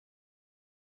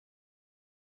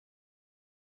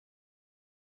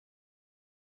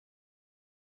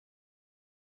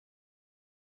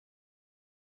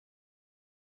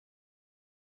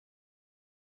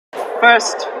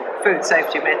first food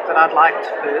safety myth that I'd like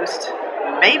to boost,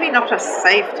 maybe not a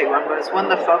safety one, but it's one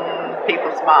that's on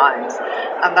people's minds,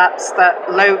 and that's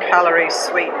that low-calorie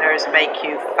sweeteners make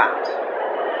you fat.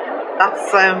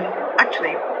 That's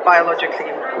actually biologically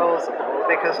implausible,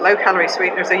 because low-calorie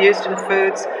sweeteners are used in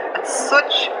foods at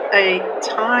such a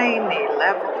tiny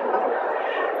level,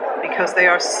 because they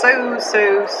are so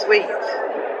sweet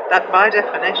that by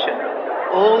definition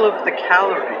all of the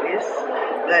calories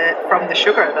from the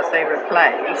sugar that they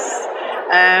replace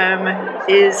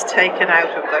is taken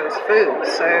out of those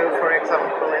foods. So for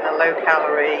example, in a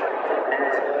low-calorie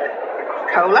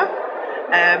cola,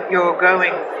 you're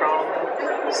going from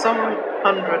some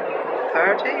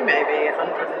 130, maybe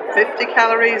 150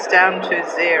 calories down to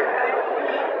 0.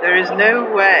 There is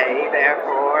no way,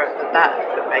 therefore,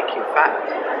 that could make you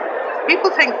fat.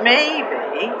 People think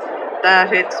maybe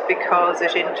that it's because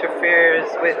it interferes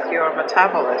with your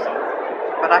metabolism,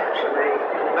 but actually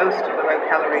most of the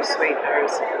low-calorie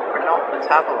sweeteners are not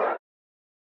metabolized.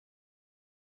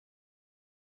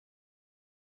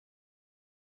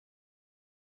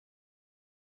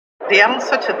 The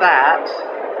answer to that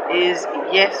is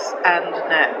yes and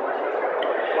no.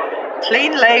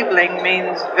 Clean labelling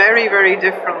means very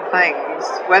different things,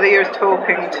 whether you're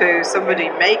talking to somebody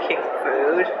making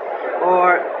food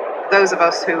or those of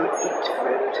us who eat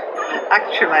food.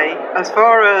 Actually, as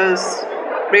far as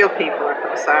real people are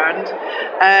concerned,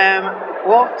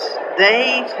 what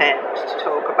they tend to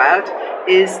talk about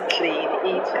is clean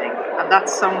eating, and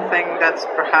that's something that's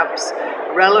perhaps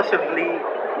relatively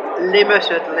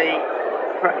limitedly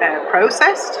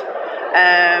processed,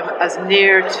 as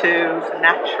near to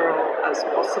natural as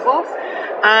possible,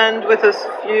 and with as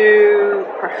few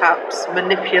perhaps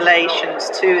manipulations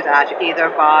to that, either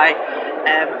by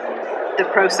the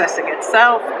processing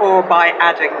itself or by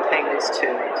adding things to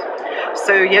it.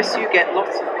 So yes, you get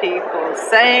lots of people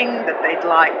saying that they'd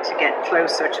like to get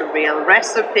closer to real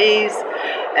recipes,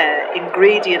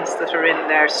 ingredients that are in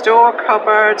their store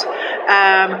cupboard,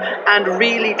 and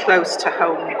really close to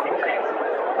home cooking,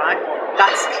 right?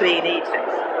 That's clean eating.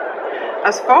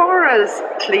 As far as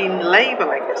clean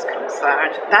labelling is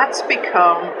concerned, that's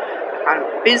become a kind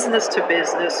of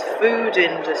business-to-business food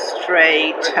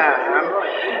industry term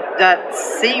that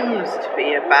seems to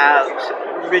be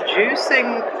about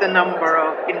reducing the number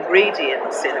of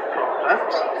ingredients in a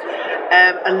product,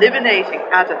 eliminating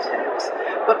additives,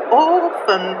 but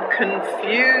often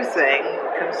confusing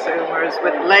consumers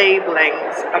with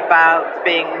labellings about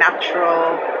being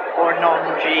natural or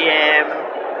non-GM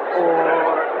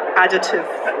or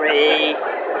additive-free,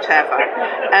 whatever.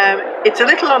 It's a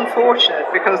little unfortunate,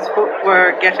 because what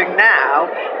we're getting now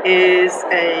is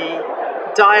a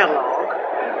dialogue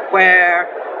where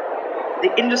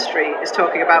the industry is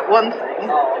talking about one thing,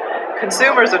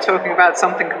 consumers are talking about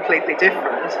something completely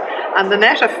different, and the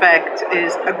net effect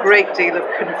is a great deal of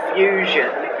confusion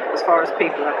as far as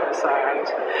people are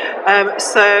concerned.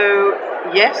 So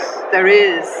yes, there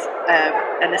is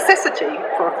a necessity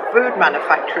for food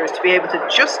manufacturers to be able to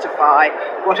justify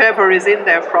whatever is in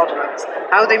their products,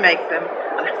 how they make them,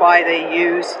 and why they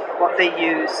use what they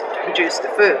use to produce the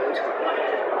food.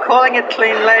 Calling it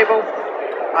clean label,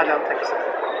 I don't think so.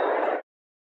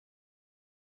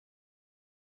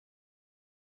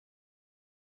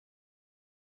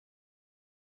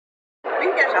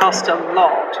 We get asked a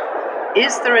lot,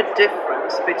 is there a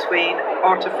difference between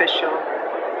artificial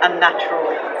and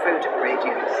natural food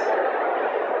ingredients?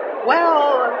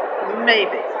 Well,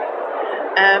 maybe.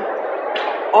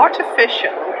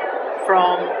 Artificial,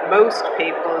 from most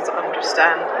people's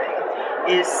understanding,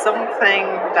 is something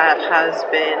that has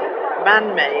been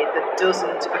man-made that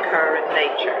doesn't occur in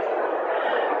nature.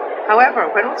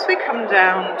 However, once we come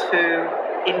down to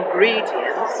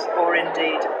ingredients, or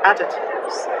indeed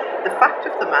additives, the fact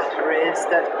of the matter is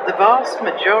that the vast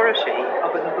majority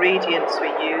of ingredients we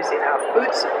use in our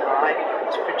food supply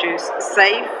to produce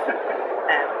safe,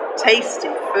 tasty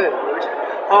food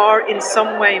are in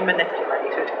some way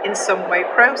manipulated, in some way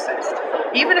processed.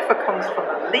 Even if it comes from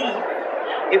a leaf,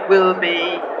 it will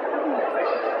be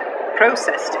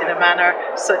processed in a manner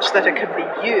such that it can be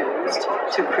used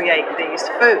to create these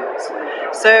foods.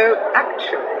 So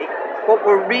actually, what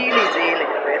we're really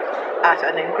dealing with at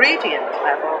an ingredient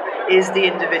level is the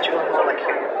individual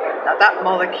molecule. Now that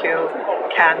molecule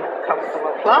can come from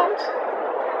a plant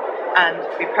and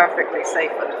be perfectly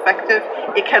safe and effective.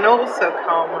 It can also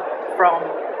come from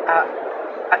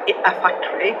a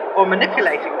factory, or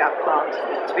manipulating that plant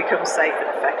to become safe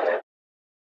and effective.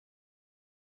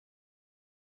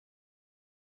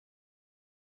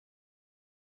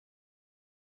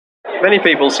 Many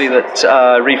people see that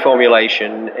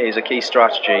reformulation is a key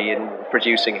strategy in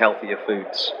producing healthier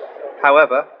foods.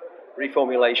 However,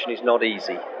 reformulation is not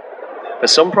easy. For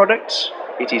some products,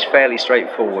 it is fairly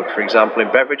straightforward. For example,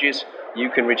 in beverages, you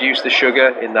can reduce the sugar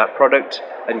in that product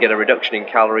and get a reduction in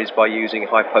calories by using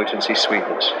high-potency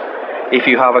sweeteners. If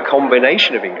you have a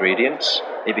combination of ingredients,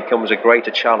 it becomes a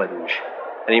greater challenge.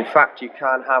 And in fact, you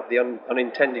can have the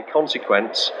unintended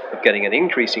consequence of getting an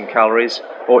increase in calories,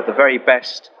 or at the very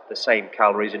best, the same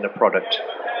calories in the product.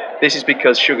 This is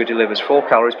because sugar delivers 4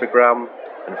 calories per gram,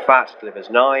 and fat delivers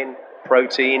 9,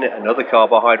 protein and other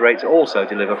carbohydrates also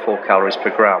deliver 4 calories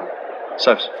per gram.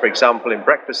 So, for example, in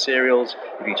breakfast cereals,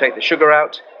 if you take the sugar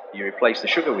out, you replace the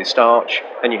sugar with starch,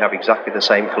 and you have exactly the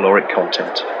same caloric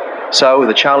content. So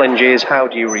the challenge is, how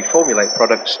do you reformulate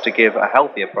products to give a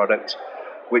healthier product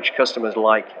which customers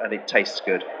like and it tastes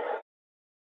good?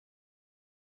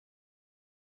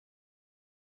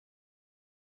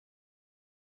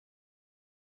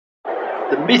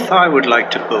 The myth I would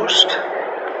like to bust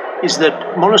is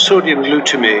that monosodium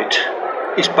glutamate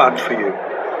is bad for you.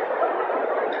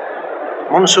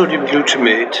 Monosodium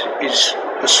glutamate is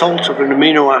the salt of an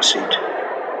amino acid,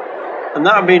 and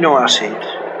that amino acid,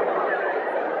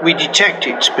 we detect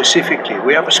it specifically.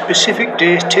 We have a specific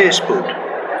taste bud,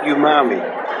 umami.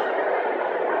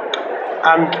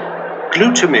 And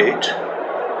glutamate,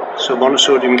 so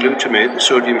monosodium glutamate, the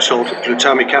sodium salt of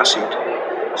glutamic acid,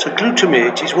 so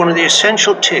glutamate is one of the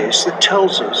essential tastes that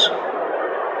tells us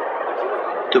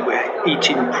that we're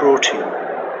eating protein.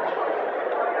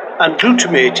 And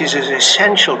glutamate is as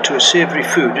essential to a savoury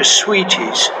food as sweet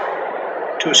is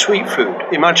to a sweet food.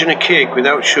 Imagine a cake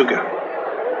without sugar.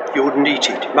 You wouldn't eat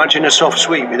it. Imagine a soft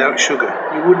sweet without sugar.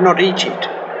 You would not eat it.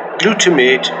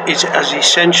 Glutamate is as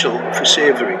essential for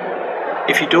savoury.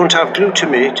 If you don't have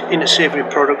glutamate in a savoury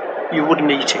product, you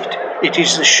wouldn't eat it. It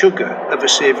is the sugar of a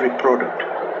savoury product.